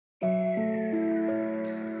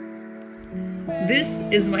This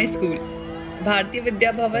is my school, Bhartiya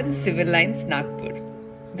Vidya Bhavan Civil Lines Nagpur,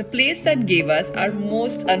 the place that gave us our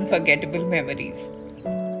most unforgettable memories.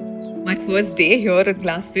 My first day here in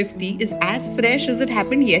class 50 is as fresh as it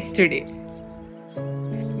happened yesterday.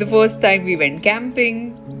 The first time we went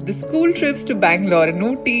camping, the school trips to Bangalore and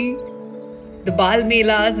Ooty, the Bal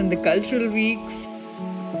Melas and the cultural weeks,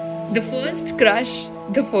 the first crush,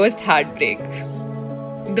 the first heartbreak,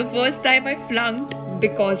 the first time I flunked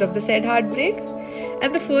because of the said heartbreak,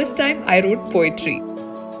 and the first time I wrote poetry,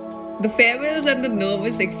 the farewells and the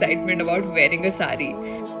nervous excitement about wearing a sari,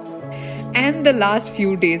 and the last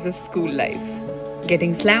few days of school life,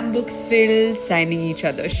 getting slam books filled, signing each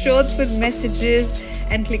other's shirts with messages,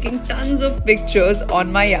 and clicking tons of pictures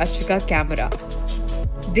on my Yashica camera.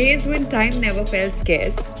 Days when time never felt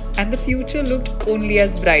scarce and the future looked only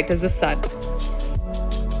as bright as the sun.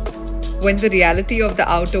 When the reality of the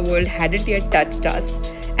outer world hadn't yet touched us,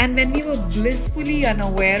 and when we were blissfully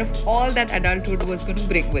unaware of all that adulthood was going to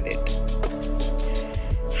bring with it.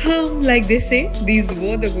 Like they say, these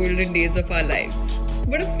were the golden days of our lives.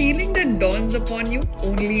 But a feeling that dawns upon you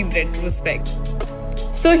only in retrospect.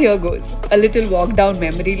 So here goes, a little walk down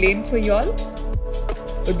memory lane for y'all.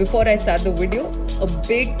 But before I start the video, a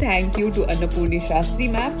big thank you to Annapurni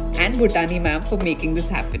Shastri ma'am and Bhutani ma'am for making this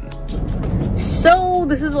happen. So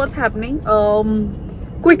this is what's happening.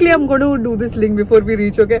 Quickly I'm going to do this link before we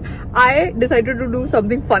reach, okay? I decided to do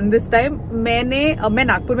something fun this time. मैं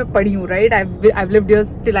नागपुर में पढ़ी हूँ, right? I've lived here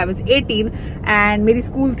till I was 18 and मेरी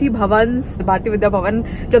school थी भवन्स, भारतीय विद्या भवन.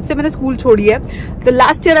 जब से मैंने school छोड़ी है, the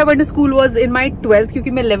last year I went to school was in my 12th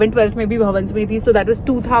क्योंकि मैं 11th 12th में भी भवन्स में थी. So that was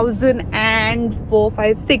 2004,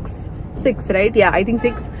 5, 6, right? Yeah, I think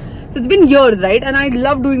 6. So it's been years, right? And I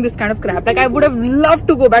love doing this kind of crap. Like I would have loved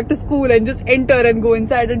to go back to school and just enter and go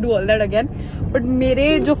inside and do all that again. But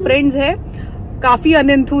मेरे जो friends हैं काफी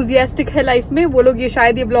unenthusiastic है life में. वो लोग ये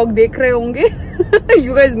शायद ये vlog देख रहे होंगे.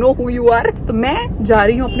 You guys know who you are. तो मैं जा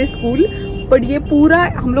रही हूँ अपने school. बट ये पूरा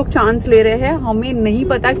हम लोग चांस ले रहे हैं. हमें नहीं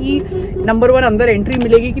पता कि नंबर 1 अंदर एंट्री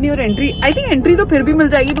मिलेगी कि नहीं. और एंट्री आई थिंक एंट्री तो फिर भी मिल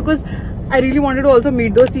जाएगी because I really wanted to also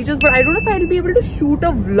meet those teachers, but I don't know if I'll be able to shoot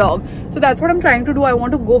a vlog. So that's what I'm trying to do. I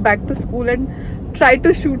want to go back to school and try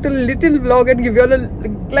to shoot a little vlog and give you all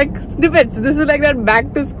like snippets. This is like that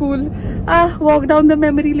back to school walk down the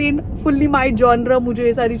memory lane. Fully my genre. मुझे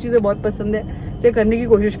ये सारी चीजें बहुत पसंद है. ये करने की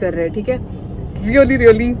कोशिश कर रहे हैं, ठीक है?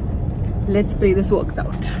 Really, let's pray this works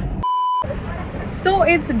out. So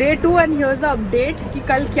it's day 2 and here's the update कि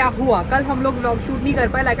कल क्या हुआ. कल हम लोग vlog shoot नहीं कर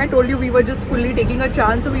पाए. Like I told you, we were just fully taking a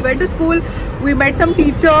chance. So we went to school, we met some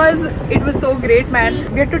teachers. It was so great, man.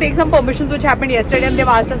 We had to take some permissions which happened yesterday and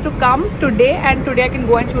they've asked us to come today and today I can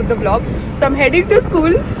go and shoot the vlog. So I'm heading to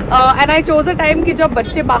school and I chose a time कि जब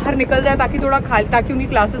बच्चे बाहर निकल जाए ताकि थोड़ा ताकि उनकी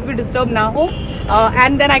classes भी disturb ना हो.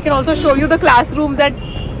 And then I can also show you the classrooms that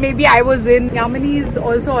maybe I was in. Yamini is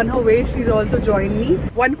also on her way. She'll also join me.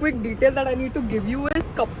 One quick detail that I need to give you is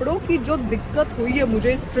कपड़ों की जो दिक्कत हुई है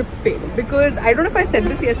मुझे इस trip पे. Because I don't know if I said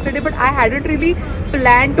this yesterday, but I hadn't really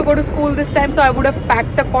planned to go to school this time, so I would have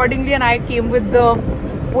packed accordingly and I came with the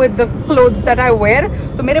clothes that I wear.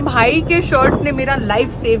 तो मेरे भाई के shirts ने मेरा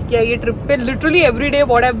life save किया ये trip पे. Literally every day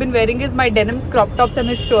what I've been wearing is my denims, crop tops and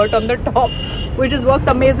his shirt on the top, which has worked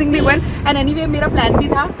amazingly well. And anyway, मेरा plan भी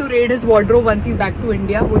था to raid his wardrobe once he's back to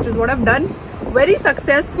India, which is what I've done very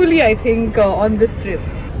successfully, I think, on this trip.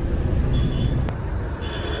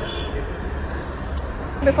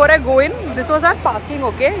 Before I go in, this was our parking,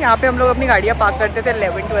 okay? यहाँ पे हम लोग अपनी गाड़ियाँ park करते थे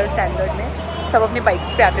 11-12 standard में. सब अपनी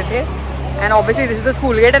बाइक्स पे आते थे. And obviously this is the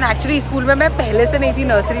school gate. And actually school में मैं पहले से नहीं थी,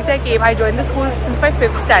 nursery से I joined the school since my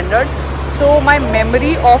 5th standard. So my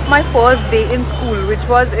memory of my first day in school, which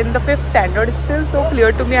was in the 5th standard, is still so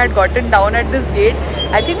clear to me. I had gotten down at this gate.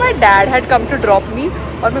 I think my dad had come to drop me.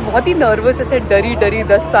 और मैं बहुत ही nervous ऐसे डरी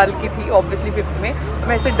 10 साल की थी, obviously 5th में.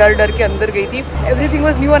 मैं ऐसे डर के अंदर गई थी. Everything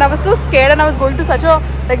was new and I was so scared and I was going to such a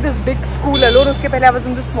like this big school alone. उसके पहले I was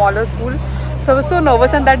in this smaller school. So I was so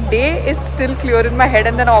nervous and that day is still clear in my head.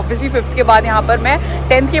 And then obviously 5th के बाद यहाँ पर मैं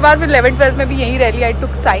 10th के बाद फिर 11th 12th में भी यहीं रह ली. I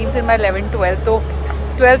took science in my 11th 12th. तो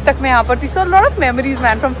 12th तक मैं यहाँ पर थी. So a lot of memories,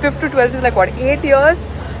 man. From 5th to 12th is like what, 8 years.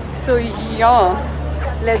 So yeah,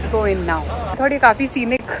 let's go in now. थोड़ी काफ़ी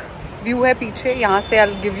scenic view है पीछे. यहाँ से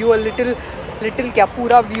I'll give you a little क्या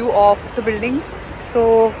पूरा view of the building. So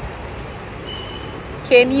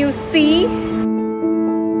can you see?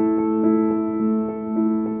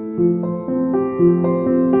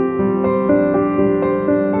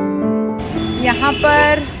 यहाँ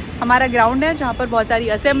पर हमारा ग्राउंड है जहाँ पर बहुत सारी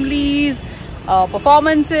असेंबलीज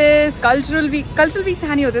परफॉर्मेंसेस, कल्चरल वीक्स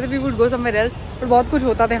यहाँ नहीं होते थे, we would go somewhere else, पर बहुत कुछ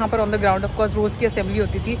होता था यहाँ पर on the ground. Of course रोज की असेंबली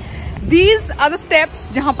होती थी. दीज आर द स्टेप्स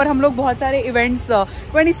जहाँ पर हम लोग बहुत सारे इवेंट्स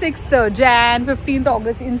 26 जैन 15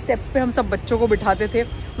 अगस्त इन स्टेप्स पे हम सब बच्चों को बिठाते थे.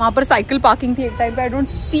 वहाँ पर साइकिल पार्किंग थी एक टाइम पे. I don't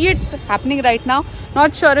see it happening right now.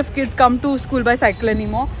 Not sure if kids come to school by cycle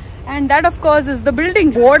anymore. And that of course is the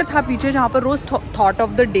building. Board था पीछे जहाँ पर रोज थॉट ऑफ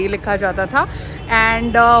द डे लिखा जाता था.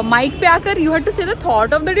 एंड माइक पे आकर you had to से the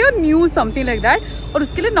thought of the day और न्यूज समथिंग लाइक दैट. और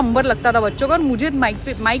उसके लिए नंबर लगता था बच्चों का. और मुझे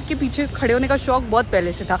माइक के पीछे खड़े होने का शौक बहुत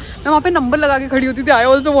पहले से था. मैं वहाँ पे नंबर लगा के खड़ी होती थी. आई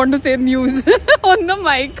ऑल्सो वॉन्ट टू से न्यूज ऑन द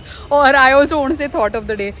माइक और आई ऑल्सो वॉन्ट टू से थॉट ऑफ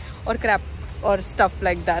द डे और Krebs or stuff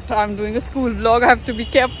like that. I'm doing a school vlog. I have to be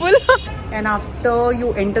careful. And after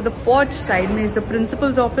you enter the porch, side mein is the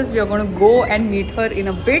principal's office. We are going to go and meet her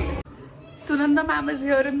in a bit. Sunanda ma'am is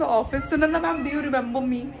here in the office. Sunanda ma'am, do you remember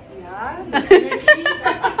me?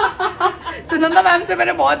 Sunanda ma'am से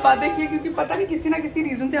मैंने बहुत बातें की क्योंकि पता नहीं किसी ना किसी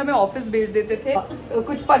रीजन से हमें ऑफिस भेज देते थे.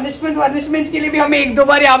 कुछ पनिशमेंट के लिए भी हमें 1-2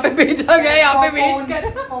 बार यहाँ पे भेजा गया. यहाँ पे वेट कर.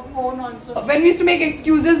 When we used to make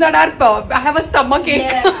excuses that I have a stomach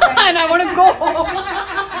ache and I want to go home.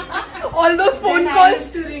 All those phone calls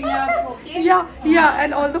to ring up, okay? Yeah,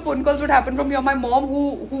 and all the phone calls would happen from my mom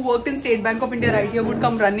who worked in State Bank of India right here would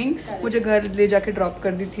come running. मुझे घर ले जाके drop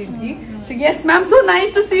कर दी थी. So yes, ma'am, so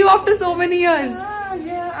nice to see you after so many years.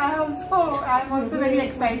 Yeah, I'm also very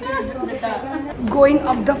excited. Going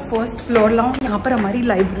up the first floor now. यहाँ पर हमारी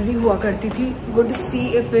library हुआ करती थी. Good to see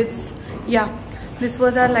if it's this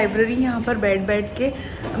was our library. यहाँ पर बैठ के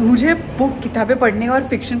मुझे बुक किताबें पढ़ने का और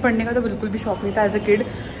फिक्शन पढ़ने का तो बिल्कुल भी शौक नहीं था. As a kid,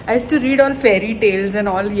 I used to read all fairy tales and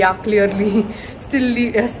all. Yeah, clearly,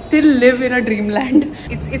 still live in a dreamland.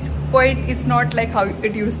 It's not like how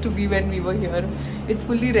it used to be when we were here. It's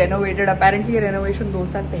fully renovated. Apparently, renovation 2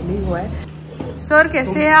 साल पहले ही हुआ है. Sir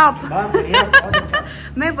कैसे हैं आप?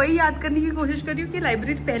 मैं वही याद करने की कोशिश कर रही हूँ कि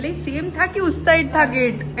लाइब्रेरी पहले ही सेम था कि उस साइड था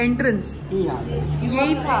गेट एंट्रेंस.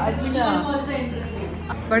 यही था. अच्छा.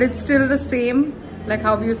 But it's still the same like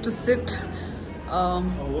how we used to sit.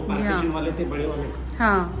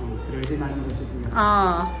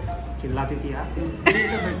 चिल्लाती थी यार.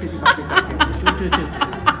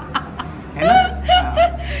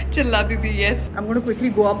 चिल्लाती थी. Yes, I'm going to quickly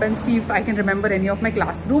go up and see if I can remember any of my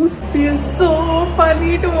classrooms. Feels so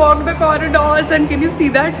funny to walk the corridors. And can you see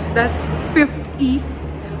that? That's 5th E.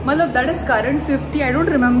 मतलब that is current 5th E. I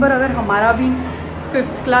don't remember अगर हमारा भी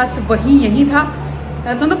 5th class वही यही था.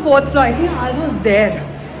 That's on the 4th floor. I think I was there.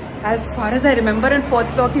 As far as I remember, and 4th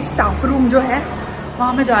floor की staff room जो है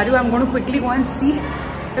वहाँ मैं जा रही हूँ. I'm going to quickly go and see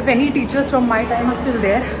if any teachers from my time are still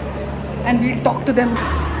there, and we'll talk to them.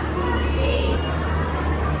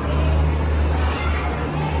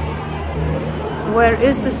 Where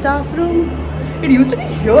is the staff room? It used to be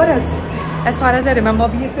here as far as I remember.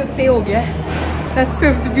 Abhi 5th A ho gaya hai. That's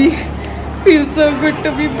 5th B. Feels so good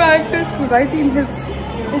to be back to school. I seen his.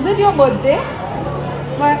 Is it your birthday?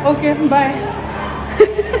 Bye. Okay. Bye.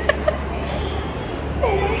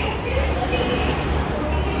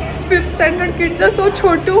 5th standard kids are so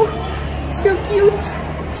chotu. So cute.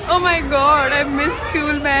 Oh my god, I miss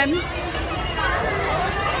school, man.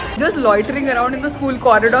 Just loitering around in the school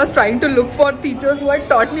corridors trying to look for teachers who had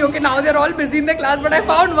taught me. Okay, now they're all busy in their class, but I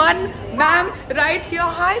found one ma'am right here.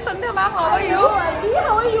 Hi Sandhya ma'am, how are you? Hello,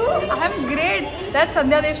 how are you? I'm great. That's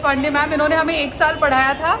Sandhya Deshpande ma'am. इन्होंने हमें 1 साल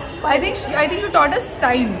पढ़ाया था. I think you taught us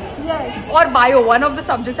science. Yes. Or bio, one of the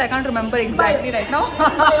subjects. I can't remember exactly right now.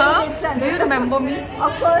 Do you remember me?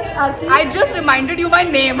 Of course, Aarti. I just reminded you my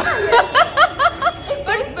name.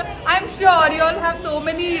 But I'm sure you all have so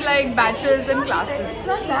many like batches and classes. It's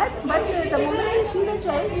not that, but the moment we see the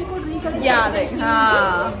child, we could recollect Yeah, experiences,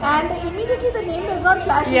 and immediately the name does not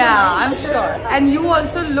flash. Yeah, I'm sure. And you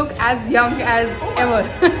also look as young as ever.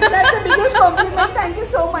 That's the biggest compliment. Thank you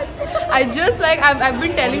so much. I just like I've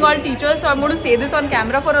been telling all teachers, so I'm going to say this on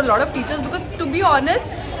camera for a lot of teachers because to be honest,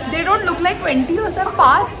 they don't look like 20 years have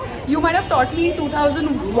passed. You might have taught me in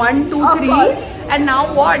 2001, 2, 3, and now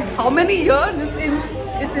what? How many years?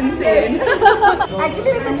 It's insane.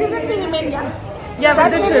 Actually, with the children, we remain young. So Yeah,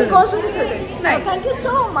 that with the really children. goes to the children. Nice. So thank you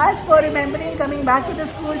so much for remembering, coming back to the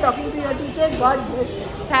school, talking to your teachers. God bless you.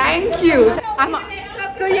 Thank you.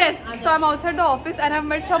 So I'm outside the office and I've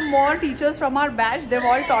met some more teachers from our batch. They've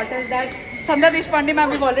all taught us that. Sandhya Deshpande ma'am,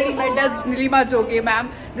 we've already met. That's Nilima Joge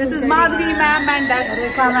ma'am. This is Madhvi ma'am, and that's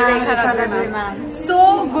Rekha ma'am. So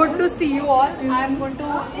good to see you all. I'm going to.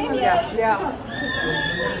 Yeah.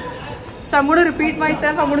 So I'm going to repeat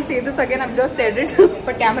myself. I'm going to say this again. I've just said it,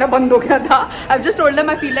 but camera band ho gaya tha. I've just told them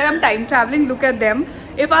I feel like I'm time traveling. Look at them.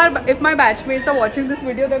 If my batchmates are watching this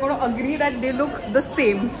video, they're going to agree that they look the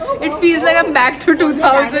same. It feels like I'm back to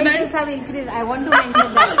 2000. The dimensions have increased. I want to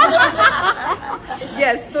mention that.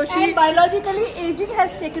 Yes. So she and biologically aging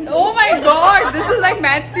has taken place. Oh my God! This is like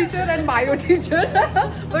maths teacher and bio teacher.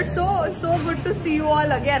 But so good to see you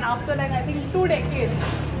all again after like I think 2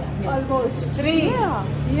 decades. Yes. Almost 3.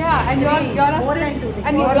 Yeah, and you're more than 2 decades.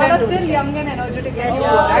 And More you're than 2 still decades. young and energetic. Yes.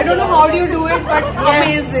 Yeah. I don't know how do you do it, but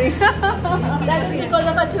amazing. That's because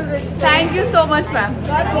of our children. Thank you so much, ma'am.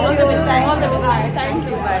 All the best. All the best. Thank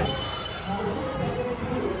you. Bye.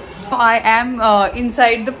 I am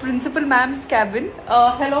inside the principal ma'am's cabin.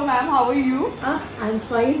 Hello, ma'am. How are you? I'm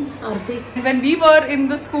fine, Aarti. When we were in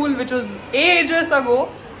the school, which was ages ago,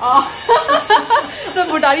 so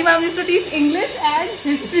Bhutani ma'am used to teach English and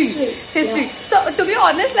history. Yeah. So to be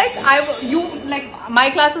honest, like my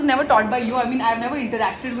class was never taught by you. I mean, I've never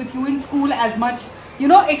interacted with you in school as much. You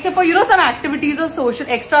know, except for some activities or social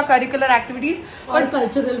extracurricular activities or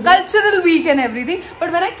cultural week and everything.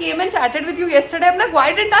 But when I came and chatted with you yesterday, I'm like,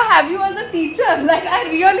 why didn't I have you as a teacher? Like I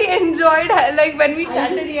really enjoyed like when we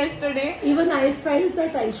chatted yesterday. Even I felt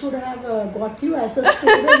that I should have got you as a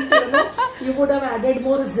student. You know, you would have added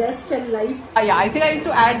more zest and life. Yeah, I think I used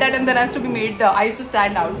to add that, and then I used to be made. I used to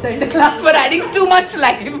stand outside the class for adding too much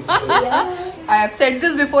life. Yeah. I have said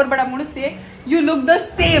this before, but I'm going to say you look the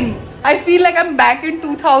same. I feel like I'm back in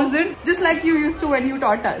 2000, just like you used to when you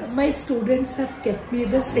taught us. My students have kept me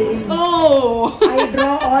the same. Oh! I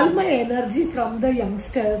draw all my energy from the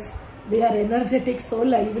youngsters. They are energetic, so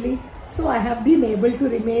lively. So I have been able to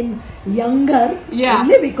remain younger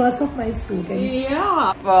only because of my students.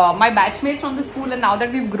 Yeah. My batchmates from the school, and now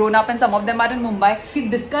that we've grown up and some of them are in Mumbai, we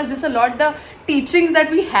discussed this a lot. The teachings that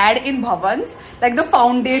we had in Bhavans, like the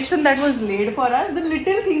foundation that was laid for us, the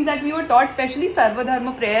little things that we were taught, especially Sarva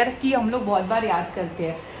Dharma prayer, ki hum log bahut baar yaad karte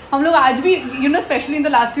hain. हम लोग आज भी, you know, especially in the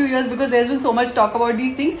last few years, because there's been so much talk about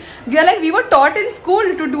these things, we were taught in school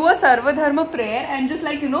to do a Sarva Dharma prayer and just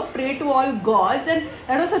like, you know, pray to all gods, and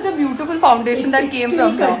that was such a beautiful foundation that came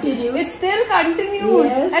from there. It still continues.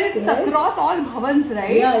 Yes, and it's across all bhavans,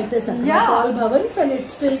 right? Yeah, it is across all bhavans and it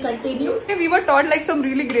still continues. We were taught like some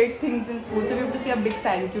really great things in school, so we have to say a big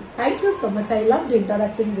thank you. Thank you so much. I loved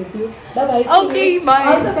interacting with you. Bye-bye. Okay, bye.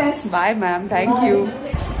 All the best. Bye, ma'am. Thank you.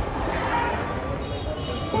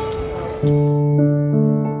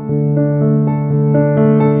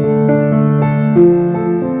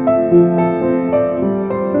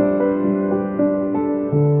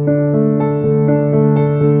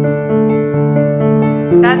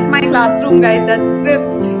 That's my classroom, guys. That's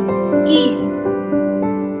 5th E.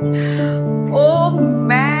 Oh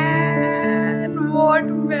man, what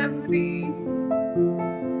memory.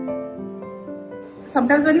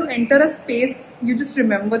 Sometimes when you enter a space, you just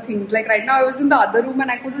remember things. Like right now, I was in the other room and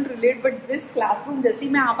I couldn't relate, but this classroom, जैसे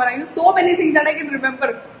मैं यहाँ पर आई हूँ, so many things that I can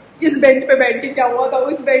remember. इस bench पे बैठ के क्या हुआ था,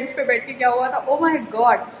 उस bench पे बैठ के क्या हुआ था. Oh my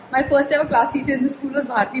God! My first ever class teacher in the school was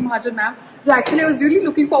Bhartiya Vidya Bhavan. So actually, I was really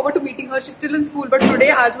looking forward to meeting her. She's still in school, but today,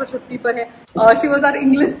 आज वो छुट्टी पर है. She was our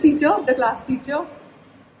English teacher, the class teacher.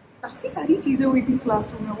 काफी सारी चीजें हुई थी इस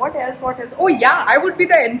क्लासरूम में. What else? What else? Oh yeah, I would be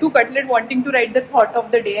the enthu cutlet wanting to write the thought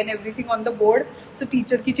of the day and everything on the board. So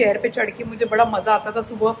teacher की chair पे चढ़ के मुझे बड़ा मजा आता था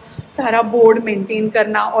सुबह सारा board maintain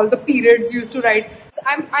करना. All the periods used to write. So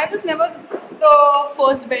I was never the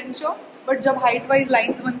first bencher, but जब height wise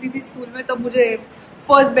lines बनती थी स्कूल में तब मुझे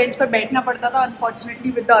first bench पर बैठना पड़ता था.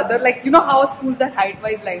 Unfortunately with the other, like you know how schools are height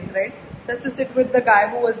wise lines, right? Just to sit with the guy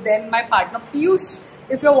who was then my partner Piyush.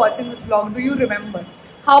 If you're watching this vlog, do you remember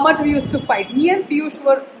how much we used to fight? Me and Piyush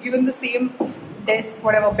were given the same desk,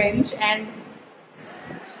 whatever bench, and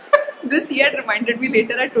this he had reminded me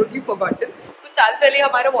later. I totally forgotten. कुछ साल पहले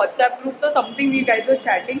हमारा WhatsApp group था, something we guys were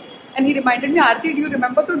chatting, and he reminded me, Aarti, do you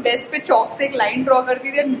remember तो desk पे chalk से एक line draw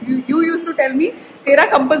करती थी, and you used to tell me, तेरा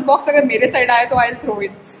compass box अगर मेरे side आए तो I'll throw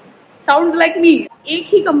it. Sounds like me.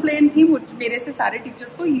 एक ही complaint थी मेरे से सारे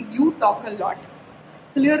teachers को, you talk a lot.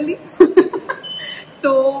 Clearly.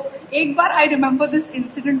 So, एक बार I remember this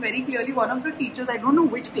incident very clearly. One of the teachers, I don't know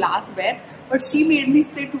which class where, but she made me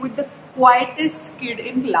sit with the quietest kid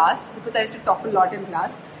in class because I used to talk a lot in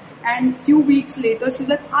class. And few weeks later, she's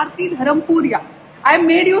like, Aarti Dharampuria, I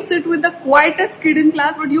made you sit with the quietest kid in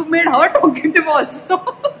class, but you've made her talkative also.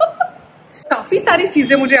 काफी सारी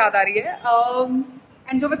चीजें मुझे याद आ रही है.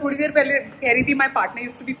 And जो मैं थोड़ी देर पहले कह रही थी, my partner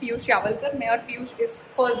used to be Piyush Yawalkar. मैं और पीयूष इस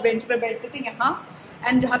first bench पर बैठते थे यहाँ.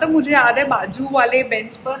 एंड जहाँ तक मुझे याद है बाजू वाले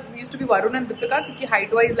बेंच पर used to be Varun and Deepika, क्योंकि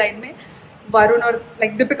हाइट वाइज लाइन में वरुण और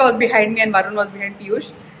like Deepika was behind me and Varun was behind Piyush.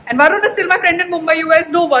 And Varun is still my friend in Mumbai. You guys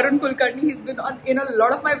know Varun Kulkarni. He's been in a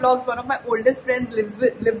lot of my vlogs. One of my oldest friends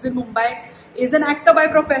lives in Mumbai. Is an actor by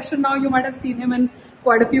profession now. You might have seen him in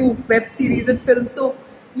quite a few web series and films. So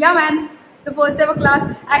yeah, man, the first ever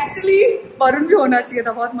class. Actually, Varun भी होना चाहिए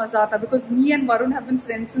था. बहुत मजा आता. Because me and Varun have been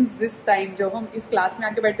friends since this time. जब हम इस क्लास में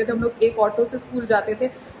आके बैठते थे, हम लोग एक ऑटो से स्कूल जाते थे.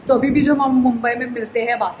 So अभी भी जब हम मुंबई में मिलते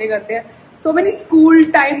हैं, बातें करते हैं. So many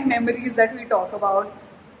school time memories that we talk about.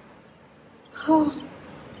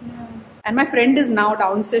 And my friend is now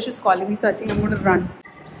downstairs. She's calling me, so I think I'm going to run.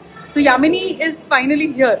 So Yamini is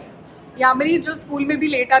finally here. Yamini जो स्कूल में भी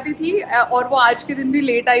late आती थी और वो आज के दिन भी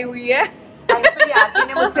लेट आई हुई है. आरती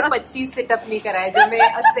ने मुझसे 25 सिटअप नहीं कराए जो मैं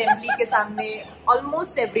असेंबली के सामने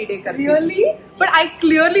almost every day करती हूँ. Really? But I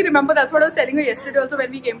clearly remember, that's what I was telling her yesterday also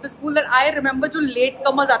when we came to school, that I remember जो late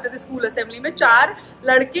comers आते थे स्कूल असेंबली में, 4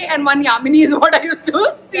 लड़के and 1 Yamini is what I used to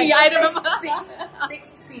see. I remember.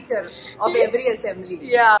 Fixed feature of every assembly.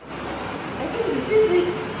 Yeah. I think this is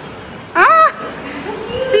it.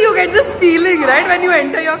 See, you get this feeling, right, when you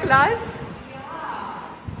enter your class?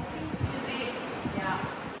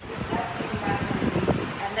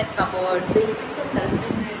 Cupboard. There used to be some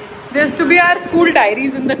dustbin there. There used to be our school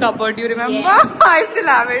diaries in the cupboard. You remember? Yes. I still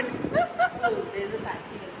have it. Oh, there's a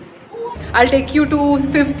fancy dustbin. I'll take you to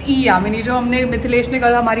 5th E. Yamini जो हमने मिथिलेश ने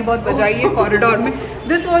कल हमारी बहुत बजाई है corridor में.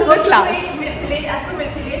 This was the class. As for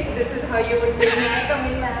Mithilesh, this is how you would say, "May I come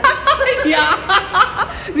in, ma'am?" Yeah.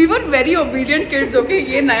 We were very obedient kids. Okay,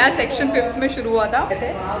 ये नया section 5th में शुरू हुआ था.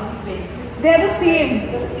 They're the same.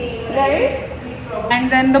 Right?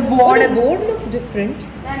 And then the board. The board looks different.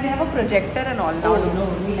 And they have a projector and all now. Oh no,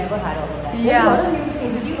 we never had all of that. Yeah. There's a lot of new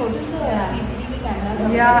things. Did you notice the CCTV cameras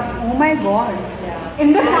outside? Yeah. Oh my God. Yeah.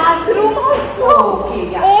 In the classroom also. Oh, okay.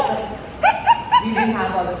 Yeah. Oh. We didn't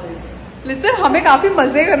have all of this. Listen, हमें काफी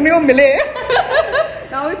मजे करने को मिले.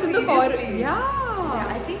 Now it's in the corridor. Yeah.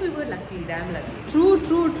 I think we were lucky. Damn lucky.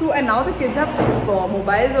 True. And now the kids have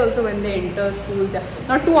mobiles also when they enter schools.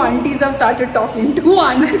 Now 2 aunties have started talking. 2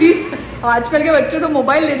 aunties. आजकल के बच्चे तो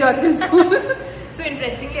mobile ले जाते हैं school. So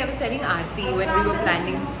interestingly, I was telling Aarti when we were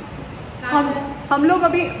planning. हम लोग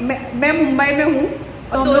अभी मैं मुंबई में हूँ.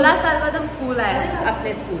 16 साल बाद हम स्कूल आए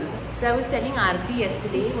अपने school. So I was telling Aarti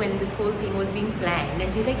yesterday when this whole thing was being planned,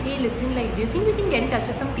 and she's like, "Hey, listen, like, do you think we can get in touch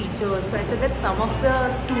with some teachers?" So I said that some of the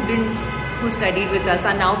students who studied with us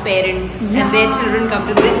are now parents, and their children come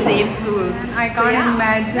to this same school. I can't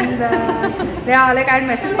imagine that. Yeah, like I had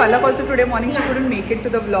messaged Palak also today morning. She couldn't make it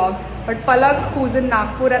to the vlog, but Palak, who's in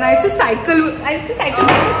Nagpur, and I used to cycle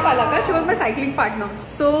with Palak. She was my cycling partner.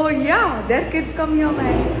 So yeah, their kids come here,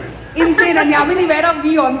 man. Insane. And Yamini, where are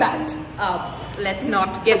we on that? Let's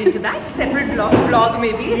not get into that. Separate vlog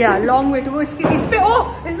maybe. Yeah, long way to go. This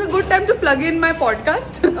is a good time to plug in my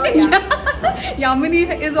podcast. Oh yeah. Yamini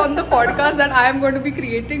is on the podcast that I am going to be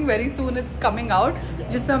creating very soon. It's coming out.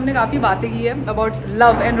 जिसमें हमने काफी बातें की है about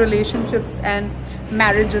love and relationships and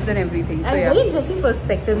marriages and everything. So and yeah. Very interesting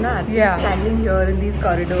perspective, na? Yeah. Standing here in these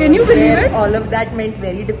corridors. Can you believe it? All of that meant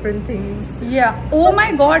very different things. Yeah. Oh my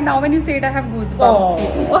God! Now when you say it, I have goosebumps.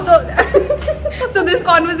 Oh. So this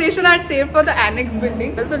conversation I had saved for the annex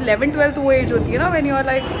building. So 11th, 12th वो age होती है ना when you are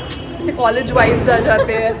like से college vibes आ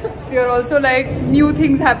जाते हैं. You're also like new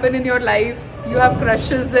things happen in your life. You have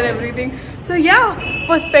crushes and everything. So yeah,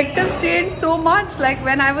 perspectives changed so much. Like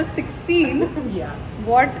when I was 16, Yeah.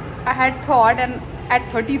 what I had thought, and at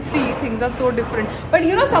 33 things are so different. But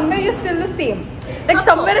you know, somewhere you're still the same. Like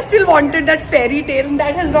somewhere I still wanted that fairy tale, and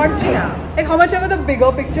that has not changed. Yeah. Like how much ever the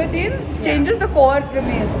bigger picture changes, the core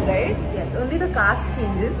remains, right? Yes, only the cast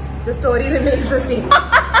changes. The story remains the same.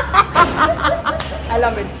 I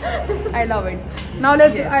love it. Now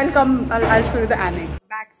let's. Yes. I'll show you the annex.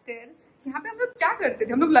 Backstairs. यहाँ पे हम लोग क्या करते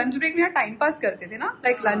थे? हम लोग lunch break में यहाँ टाइम पास करते थे ना?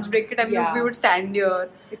 Like lunch break के time we would stand here.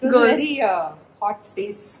 It was Girls. a very hot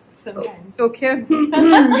space sometimes. Okay.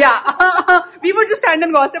 Yeah. We would just stand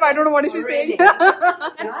and gossip. I don't know what is she saying.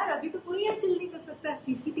 यार अभी तो कोई यहाँ chill नहीं कर सकता.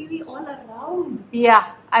 CCTV all around. Yeah.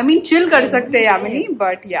 I mean chill कर सकते हैं Yamini,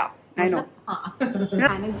 but yeah, I know.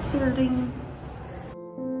 Annex building.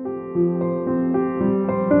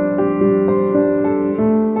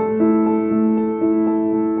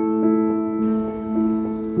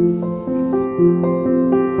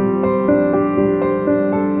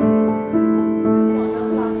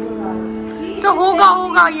 So होगा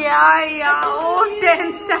yeah. Oh,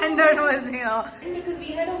 10th standard was here. Because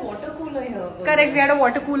we had a water cooler here. Correct, we had a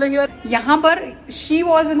water cooler here. यहाँ पर she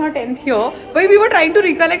was in her 10th here. But we were trying to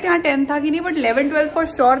recollect यहाँ 10th था कि नहीं, but 11th 12th for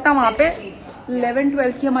sure था वहाँ पे. 11th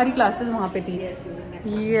 12th की हमारी classes वहाँ पे थी.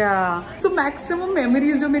 Yeah. So maximum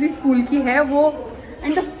memories जो मेरी स्कूल की है वो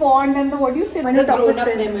and the fond and the what do you say? The grown-up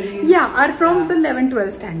memories. Yeah, are from the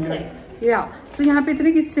 11th-12th standard. Yeah. So यहाँ पे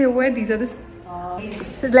इतने किस्से हुए हैं. These are the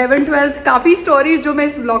 11th-12th. काफी stories जो मैं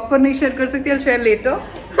इस vlog पर नहीं share कर सकती. I'll share later.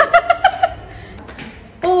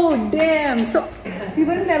 Oh damn! So we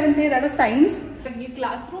were in 11th day. That was science. ये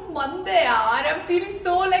classroom बंद है यार. I'm feeling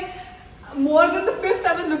so like more than the 5th.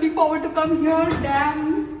 I was looking forward to come here.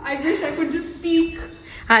 Damn! I wish I could just peek.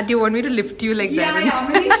 Do you want me to lift you like that? Yeah,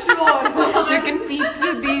 very sure. You can peek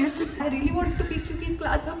through these. I really wanted to peek क्योंकि इस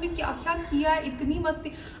class में हमने क्या-क्या किया है, इतनी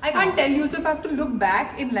मस्ती. I can't tell you. So if I have to look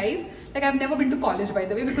back in life, like I've never been to college by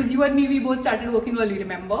the way because you and me we both started working early.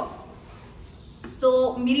 Remember?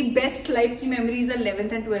 So मेरी best life की memories are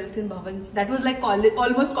 11th and 12th in Bhavans. That was like college,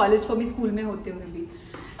 almost college for me school में होते हुए भी.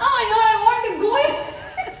 Oh my god, I want to go in.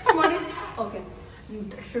 Okay. You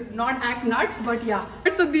should not act nuts, but yeah.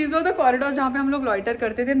 So these were the corridors जहाँ पे हम लोग loiter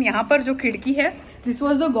करते थे. यहाँ पर जो खिड़की है, this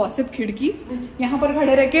was the gossip खिड़की. यहाँ पर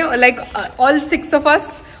खड़े रह के like all 6 of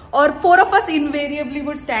us और 4 of us invariably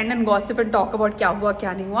would stand and gossip and talk about क्या हुआ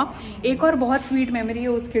क्या नहीं हुआ. एक और बहुत sweet memory है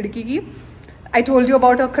उस खिड़की की. I told you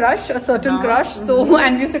about a crush, a certain crush. So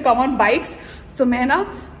and we used to come on bikes. So मैं ना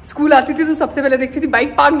स्कूल आती थी तो सबसे पहले देखती थी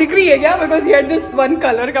बाइक पार्क दिख रही है क्या because he had this one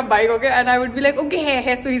color का bike okay and I would be like okay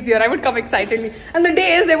है so he's here I would come excitedly and the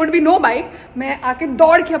days there would be no bike मैं आके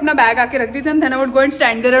दौड़ के अपना बैग आके रखती थी and then I would go and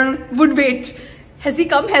stand there and would wait has he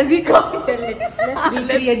come So let's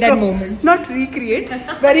recreate that moment. Not recreate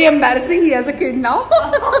very embarrassing he has a kid now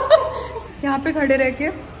यहाँ पे खड़े रह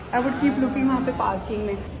के I would keep looking वहाँ पे parking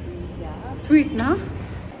में sweet ना.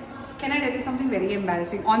 Can I tell you something very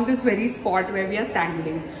embarrassing on this very spot where we are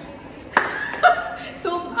standing?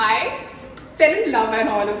 So I fell in love and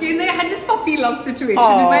all, okay? And I had this puppy love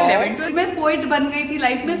situation in my 11th. मैं poet बन गई थी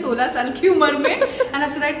life में 16 साल की उम्र में and I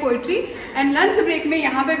used to write poetry and lunch break में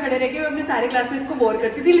यहाँ पे खड़े रह के मैं अपने सारे classmates को bore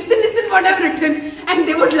करती थी. Listen what I've written and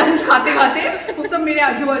they would lunch खाते खाते वो सब मेरे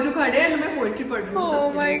आजू बाजू खड़े and मैं poetry पढ़ रही हूँ. Oh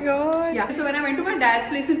my god. Yeah. So when I went to my dad's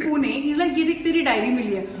place in Pune, he's like ये देख तेरी डायरी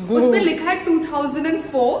मिली है. उसपे लिखा है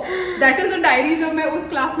 2004. That is a diary जो मैं उस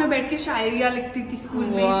क्लास में बैठ के शायरियाँ लिखती थी स्कूल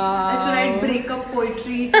में. I used to write breakup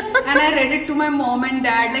poetry and I read it to my mom and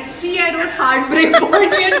dad. Like see I wrote heartbreak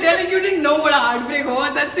poetry and telling you didn't know what a heartbreak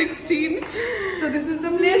was at 16. So this is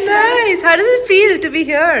the place. Nice. How does it feel to be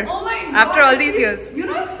here? Oh my god. After all these years. You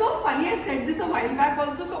know it's so funny. I said this a while back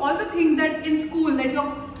also. So all the things that in school that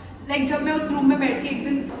you're like जब मैं उस room में बैठ के एक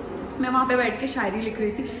दिन मैं वहाँ पे बैठ के शायरी लिख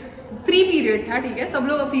रही थी. फ्री पीरियड था ठीक है सब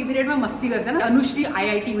लोग फ्री पीरियड में मस्ती करते हैं ना. अनुश्री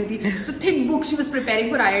IIT में थी so thick book she was preparing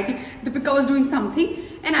for IIT. Deepika was doing something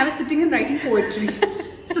and I was sitting and writing poetry.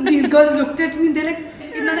 So these girls looked at me they're like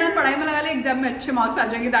इतना टाइम पढ़ाई में लगा ले एग्जाम में अच्छे मार्क्स आ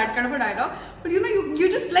जाएंगे that kind of a dialogue. But you know you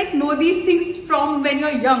just like know these things from when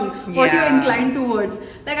you're young what you're inclined towards.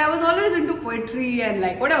 Like I was always into poetry and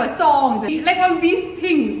like whatever songs and, like all these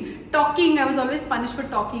things. Talking, I was always punished for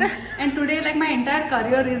talking and today like my entire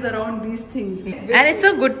career is around these things. And it's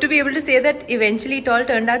so good to be able to say that eventually it all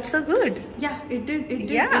turned out so good. Yeah, it did.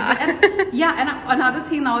 Yeah. And another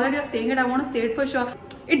thing now that you're saying it, I want to say it for sure.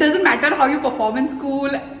 It doesn't matter how you perform in school,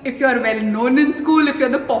 if you're well known in school, if you're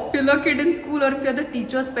the popular kid in school or if you're the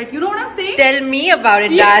teacher's pet. You know what I'm saying? Tell me about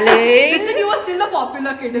it, darling. Listen, you were still the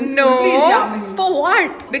popular kid in school. No. Please, Yamini. For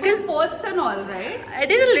what? Because for sports and all, right? I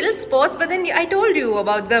did a little sports, but then I told you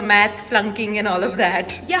about the math flunking and all of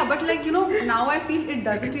that. Yeah, but like, you know, now I feel it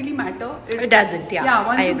doesn't really matter. It doesn't, yeah. Yeah,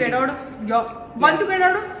 once you get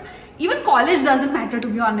out of even college doesn't matter to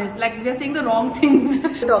be honest. Like we are saying the wrong things.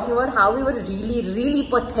 We're talking about how we were really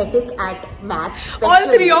pathetic at maths. All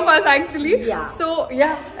three of us actually. Yeah. So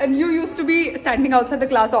yeah, and you used to be standing outside the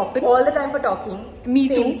class often. All the time for talking. Me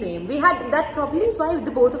too. Same. We had that probably is why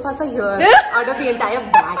the both of us are here out of the entire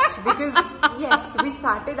batch because yes, we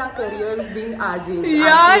started our careers being RJs.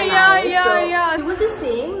 Yeah. We were just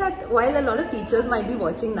saying that while a lot of teachers might be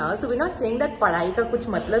watching now, so we're not saying that padhai ka kuch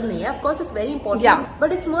matlab nahi hai. Of course, it's very important. Yeah.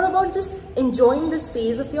 But it's more about just enjoying this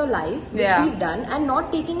phase of your life which we've done and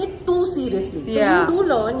not taking it too seriously. So you do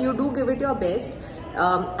learn, you do give it your best.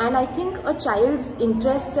 And I think a child's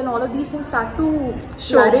interests and all of these things start to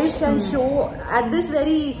flourish and show at this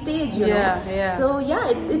very stage, you know. So yeah,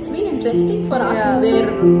 it's been interesting for us where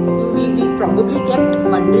we probably kept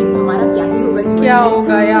wondering हमारा क्या ही होगा जीवन में. क्या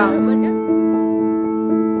होगा, yeah.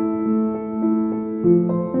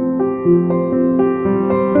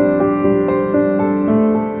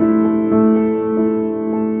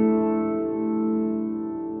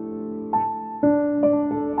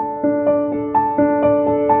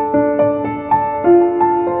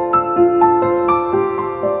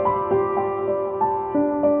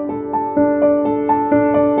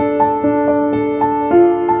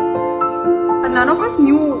 None of us just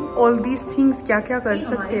knew all these things. क्या क्या कर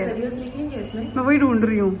सकते हैं? careers लिखेंगे इसमें? मैं वही ढूंढ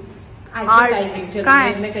रही हूँ.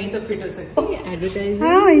 Advertising. मैं कहीं तो fit हो सकती हूँ. Advertising.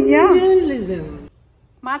 हाँ, yeah. Journalism.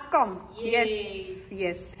 Mass com.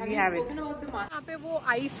 Yes, we have it. यहाँ पे वो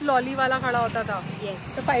आइस लॉली वाला खड़ा होता था.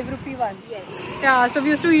 Yes. The 5 rupee one. Yes. Yeah, so we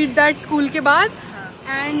used to eat that school के बाद.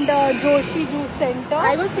 And Joshi Juice Center.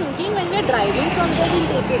 I was thinking when we're driving from there, we'll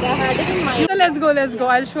take it. I had it in mind. So let's go.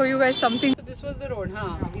 I'll show you guys something. So this was the road,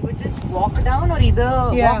 huh? We would just walk down, or either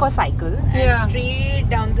walk or cycle, and straight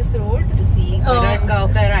down this road to see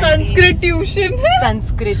Sanskrit tuition.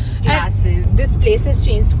 Sanskrit classes. This place has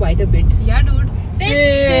changed quite a bit. Yeah, dude. This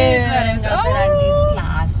is Varanga's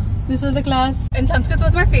class. This was the class. And Sanskrit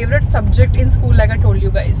was my favorite subject in school, like I told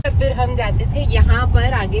you guys. फिर हम जाते थे यहाँ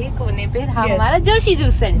पर आगे कोने पे हमारा Joshi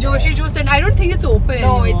juice centre. Joshi juice centre. I don't think it's open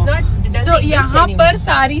anymore. No, it's not. So यहाँ पर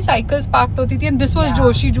सारी cycles parked होती थी, and this was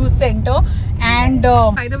Joshi Juice Center. And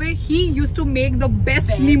by the way, he used to make the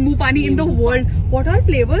best nimbu pani in the world. What are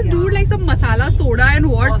flavors, dude? Like some masala soda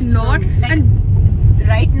and what not. And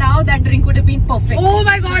right now that drink would have been perfect. Oh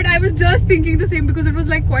my god, I was just thinking the same because it was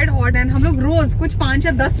like quite hot and हम लोग रोज कुछ 5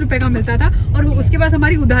 या 10 रुपए का मिलता था और उसके पास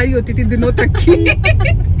हमारी उधारी होती थी दिनों तक की.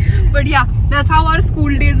 But yeah, that's how our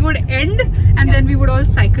school days would end, and then we would all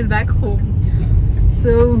cycle back home.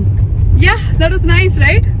 So yeah, that was nice,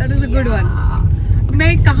 right? That was a good one.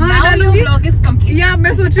 मैं कहाँ डालूंगी? Yeah,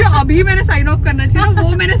 मैं सोच रही हूँ अभी मैंने sign off करना चाहिए ना,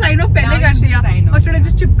 वो मैंने sign off पहले कर दिया और should I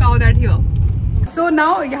just चिपकाओ that here? So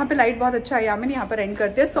now यहाँ पे लाइट बहुत अच्छा है यामिन, यहाँ पर एंड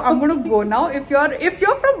करते हैं. So I'm going to go now. If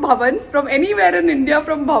you're from Bhavans, from anywhere in India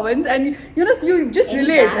from Bhavans, and you know you just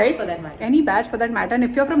relate, right? For that matter. Any batch for that matter. And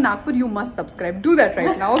if you're from Nagpur, you must subscribe. Do that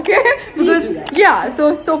right now, okay? Because yeah,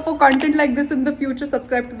 so for content like this in the future,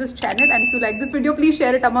 subscribe to this channel. And if you like this video, please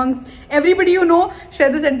share it amongst everybody you know. Share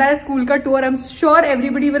this entire school ka tour. I'm sure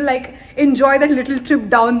everybody will like enjoy that little trip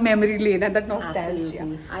down memory lane and that nostalgia.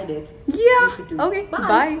 Absolutely, I did. Yeah. Okay.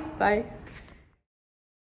 Bye. Bye.